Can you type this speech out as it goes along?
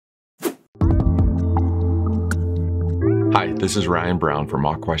Hi, this is Ryan Brown from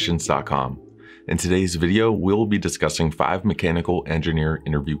mockquestions.com. In today's video, we'll be discussing 5 mechanical engineer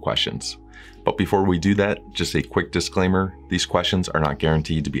interview questions. But before we do that, just a quick disclaimer, these questions are not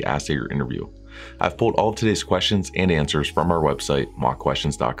guaranteed to be asked at your interview. I've pulled all of today's questions and answers from our website,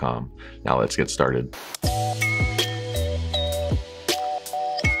 mockquestions.com. Now let's get started.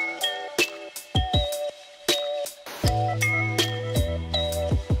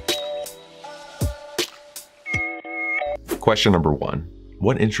 Question number 1.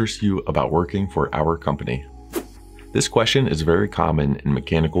 What interests you about working for our company? This question is very common in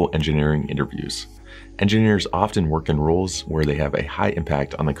mechanical engineering interviews. Engineers often work in roles where they have a high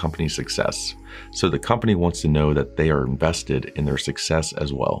impact on the company's success, so the company wants to know that they are invested in their success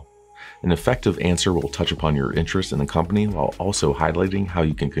as well. An effective answer will touch upon your interest in the company while also highlighting how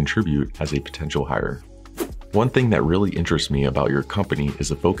you can contribute as a potential hire. One thing that really interests me about your company is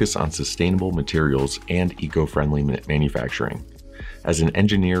the focus on sustainable materials and eco-friendly manufacturing. As an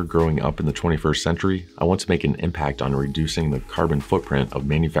engineer growing up in the 21st century, I want to make an impact on reducing the carbon footprint of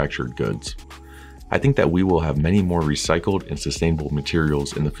manufactured goods. I think that we will have many more recycled and sustainable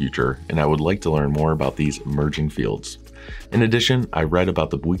materials in the future, and I would like to learn more about these emerging fields. In addition, I read about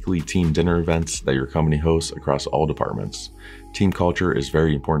the weekly team dinner events that your company hosts across all departments. Team culture is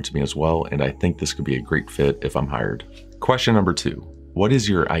very important to me as well, and I think this could be a great fit if I'm hired. Question number 2. What is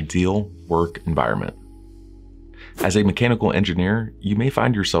your ideal work environment? As a mechanical engineer, you may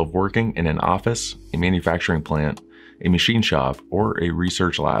find yourself working in an office, a manufacturing plant, a machine shop, or a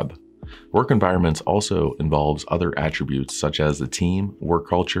research lab. Work environments also involves other attributes such as the team, work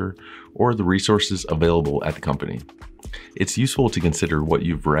culture, or the resources available at the company. It's useful to consider what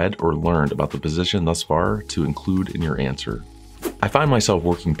you've read or learned about the position thus far to include in your answer. I find myself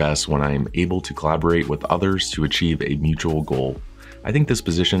working best when I am able to collaborate with others to achieve a mutual goal. I think this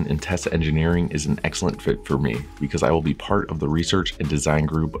position in test engineering is an excellent fit for me because I will be part of the research and design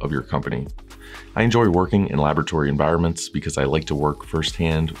group of your company. I enjoy working in laboratory environments because I like to work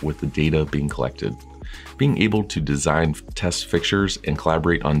firsthand with the data being collected. Being able to design test fixtures and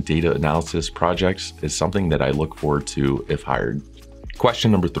collaborate on data analysis projects is something that I look forward to if hired.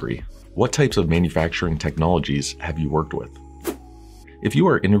 Question number 3. What types of manufacturing technologies have you worked with? If you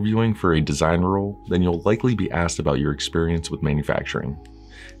are interviewing for a design role, then you'll likely be asked about your experience with manufacturing.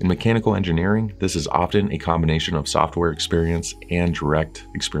 In mechanical engineering, this is often a combination of software experience and direct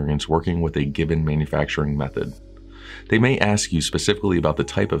experience working with a given manufacturing method. They may ask you specifically about the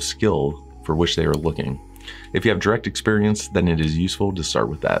type of skill for which they are looking. If you have direct experience, then it is useful to start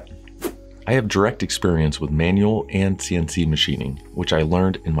with that. I have direct experience with manual and CNC machining, which I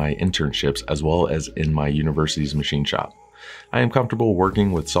learned in my internships as well as in my university's machine shop. I am comfortable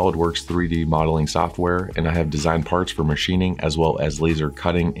working with SolidWorks 3D modeling software, and I have designed parts for machining as well as laser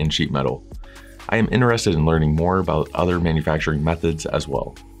cutting and sheet metal. I am interested in learning more about other manufacturing methods as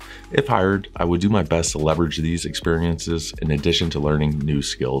well. If hired, I would do my best to leverage these experiences in addition to learning new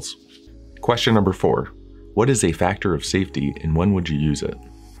skills. Question number 4. What is a factor of safety and when would you use it?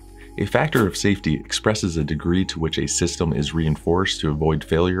 A factor of safety expresses a degree to which a system is reinforced to avoid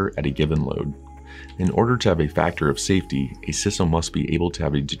failure at a given load. In order to have a factor of safety, a system must be able to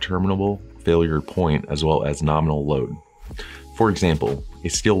have a determinable failure point as well as nominal load. For example, a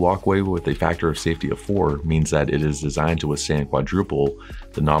steel walkway with a factor of safety of 4 means that it is designed to withstand quadruple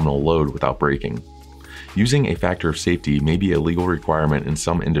the nominal load without breaking. Using a factor of safety may be a legal requirement in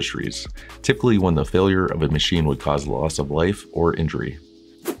some industries, typically when the failure of a machine would cause loss of life or injury.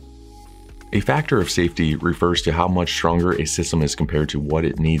 A factor of safety refers to how much stronger a system is compared to what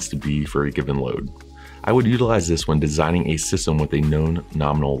it needs to be for a given load. I would utilize this when designing a system with a known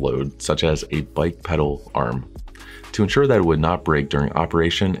nominal load, such as a bike pedal arm, to ensure that it would not break during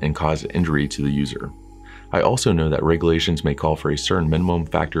operation and cause injury to the user. I also know that regulations may call for a certain minimum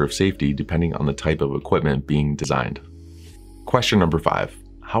factor of safety depending on the type of equipment being designed. Question number 5.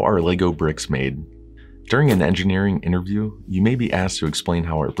 How are Lego bricks made? During an engineering interview, you may be asked to explain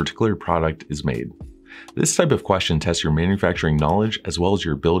how a particular product is made. This type of question tests your manufacturing knowledge as well as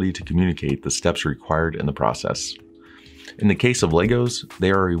your ability to communicate the steps required in the process. In the case of Legos,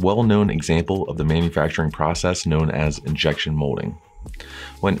 they are a well-known example of the manufacturing process known as injection molding.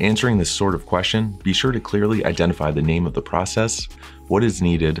 When answering this sort of question, be sure to clearly identify the name of the process, what is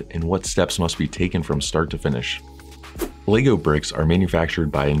needed, and what steps must be taken from start to finish. Lego bricks are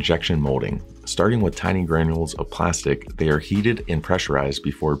manufactured by injection molding. Starting with tiny granules of plastic, they are heated and pressurized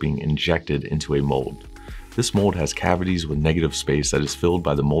before being injected into a mold. This mold has cavities with negative space that is filled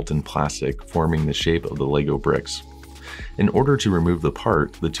by the molten plastic, forming the shape of the Lego bricks. In order to remove the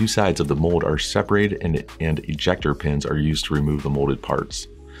part, the two sides of the mold are separated and ejector pins are used to remove the molded parts.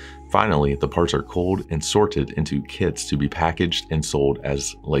 Finally, the parts are cooled and sorted into kits to be packaged and sold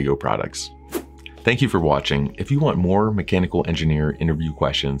as LEGO products. Thank you for watching. If you want more mechanical engineer interview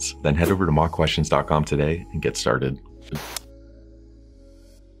questions, then head over to mockquestions.com today and get started.